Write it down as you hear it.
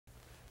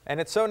And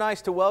it's so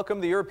nice to welcome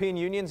the European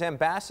Union's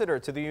ambassador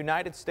to the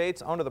United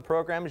States onto the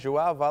program,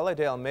 Joao Vale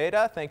De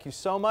Almeida. Thank you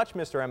so much,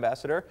 Mr.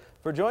 Ambassador,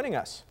 for joining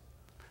us.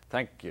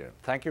 Thank you.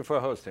 Thank you for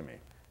hosting me.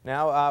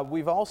 Now,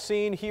 we've all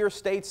seen here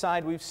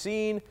stateside, we've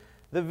seen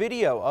the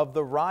video of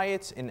the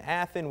riots in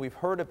Athens. We've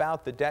heard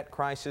about the debt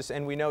crisis,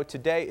 and we know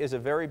today is a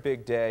very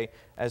big day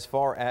as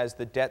far as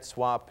the debt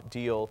swap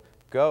deal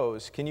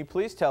goes. Can you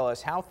please tell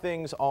us how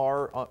things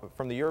are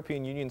from the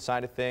European Union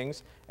side of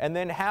things, and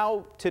then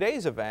how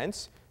today's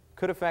events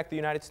could affect the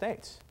United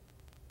States?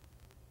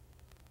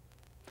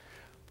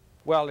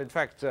 Well, in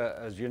fact,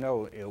 as you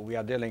know, we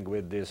are dealing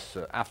with this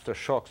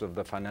aftershocks of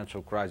the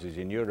financial crisis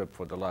in Europe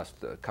for the last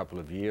couple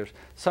of years.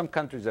 Some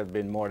countries have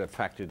been more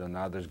affected than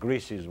others.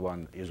 Greece is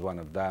one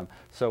of them.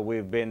 So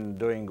we've been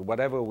doing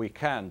whatever we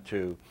can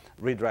to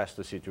redress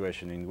the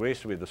situation in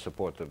Greece with the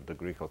support of the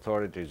Greek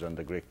authorities and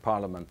the Greek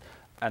parliament,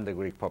 and the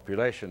Greek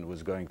population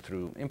was going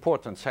through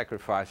important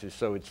sacrifices.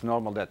 So it's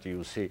normal that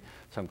you see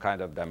some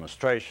kind of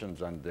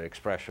demonstrations and the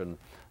expression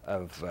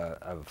of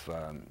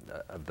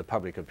the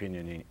public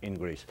opinion in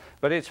Greece.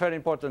 But it's very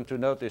important to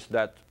notice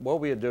that what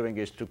we are doing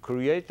is to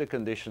create the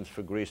conditions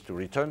for Greece to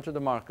return to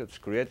the markets,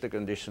 create the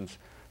conditions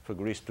for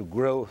Greece to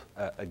grow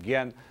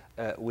again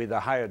with a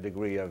higher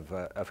degree of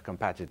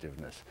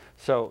competitiveness.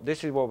 So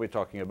this is what we're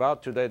talking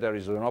about. Today there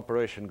is an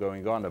operation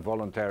going on, a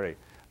voluntary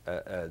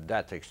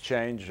debt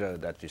exchange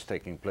that is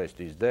taking place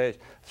these days.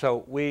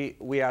 So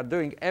we are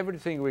doing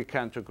everything we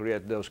can to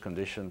create those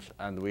conditions,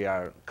 and we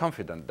are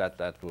confident that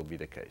that will be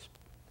the case.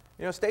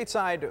 You know,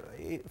 stateside,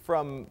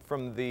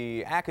 from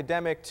the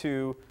academic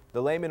to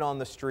the layman on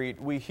the street,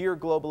 we hear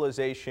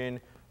globalization,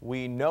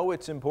 we know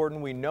it's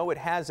important, we know it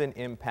has an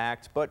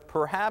impact, but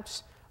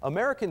perhaps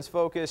Americans'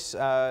 focus,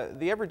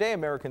 the everyday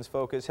Americans'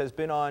 focus has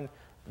been on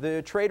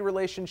the trade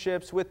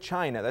relationships with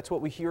China. That's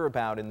what we hear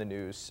about in the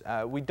news.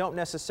 We don't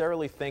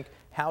necessarily think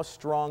how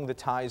strong the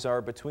ties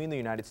are between the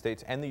United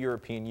States and the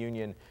European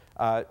Union.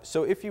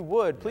 So if you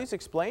would, please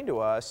explain to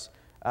us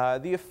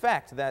the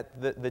effect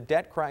that the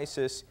debt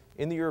crisis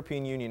in the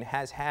European Union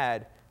has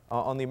had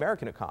on the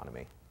American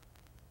economy.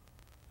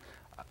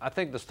 I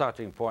think the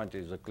starting point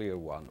is a clear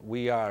one.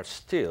 We are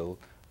still,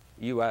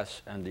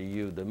 US and the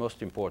EU, the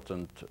most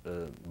important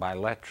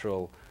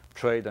bilateral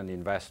trade and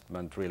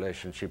investment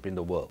relationship in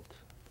the world.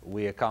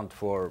 We account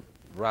for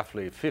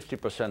roughly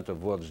 50%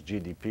 of world's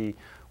GDP,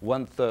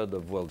 1/3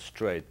 of world's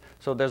trade.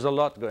 So there's a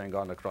lot going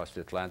on across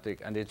the Atlantic,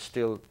 and it's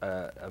still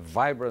a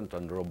vibrant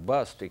and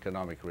robust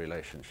economic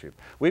relationship.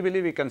 We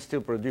believe we can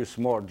still produce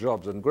more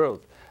jobs and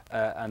growth,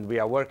 and we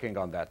are working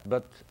on that.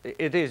 But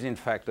it is, in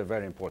fact, a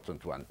very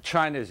important one.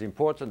 China is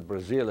important.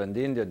 Brazil and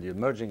India, the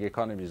emerging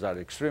economies, are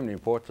extremely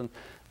important.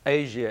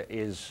 Asia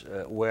is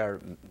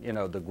where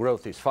the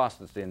growth is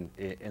fastest in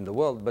the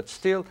world, but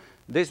still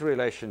this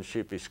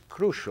relationship is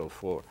crucial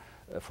for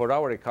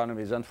our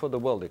economies and for the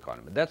world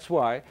economy. That's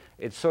why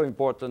it's so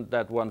important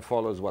that one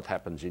follows what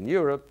happens in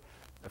Europe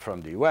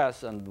from the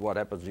US and what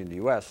happens in the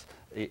US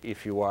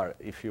if you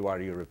are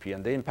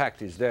European. The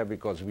impact is there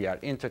because we are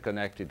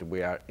interconnected,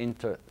 we are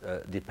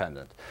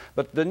interdependent.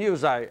 But the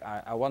news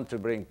I want to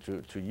bring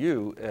to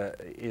you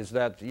is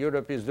that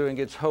Europe is doing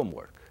its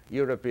homework.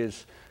 Europe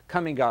is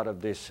coming out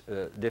of this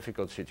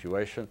difficult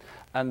situation,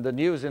 and the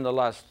news in the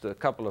last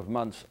couple of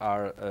months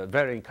are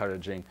very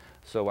encouraging.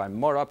 So I'm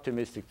more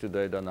optimistic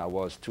today than I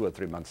was 2 or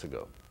 3 months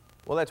ago.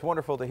 Well, that's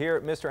wonderful to hear.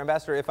 Mr.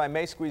 Ambassador, if I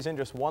may squeeze in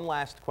just one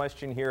last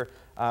question here.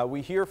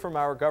 We hear from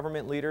our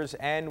government leaders,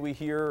 and we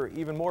hear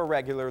even more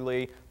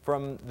regularly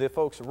from the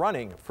folks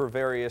running for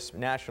various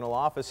national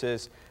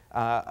offices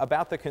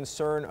about the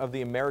concern of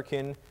the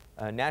American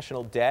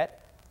national debt.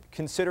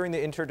 Considering the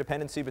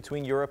interdependency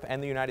between Europe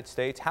and the United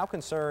States, how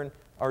concerned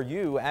are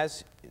you,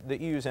 as the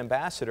EU's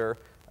ambassador,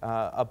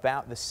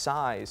 about the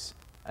size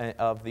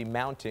of the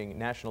mounting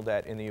national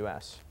debt in the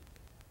U.S.?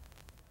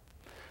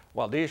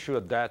 Well, the issue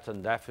of debt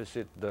and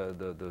deficit,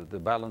 the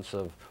balance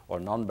of or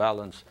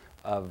non-balance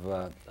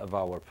of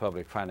our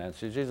public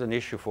finances is an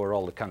issue for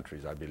all the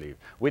countries, I believe.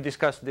 We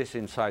discussed this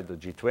inside the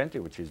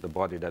G20, which is the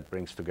body that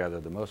brings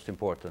together the most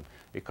important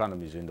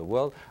economies in the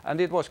world, and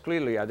it was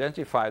clearly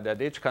identified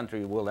that each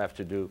country will have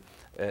to do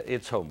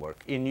its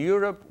homework. In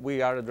Europe,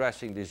 we are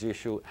addressing this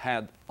issue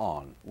head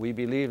on. We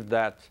believe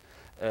that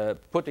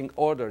putting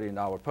order in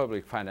our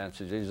public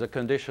finances is a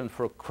condition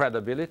for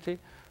credibility,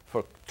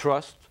 for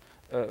trust,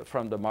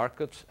 from the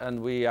markets,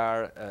 and we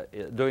are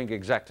doing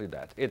exactly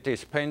that. It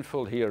is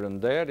painful here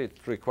and there, it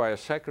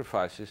requires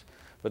sacrifices,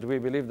 but we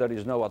believe there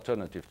is no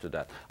alternative to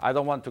that. I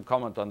don't want to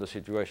comment on the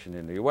situation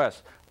in the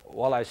US.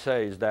 All I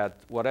say is that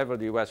whatever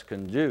the US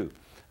can do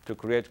to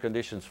create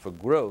conditions for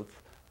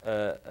growth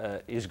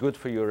is good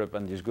for Europe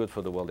and is good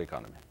for the world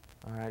economy.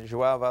 All right,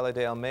 Joao Vale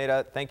De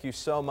Almeida, thank you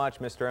so much,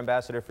 Mr.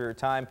 Ambassador, for your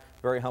time.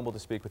 Very humbled to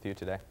speak with you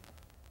today.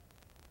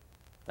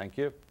 Thank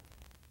you.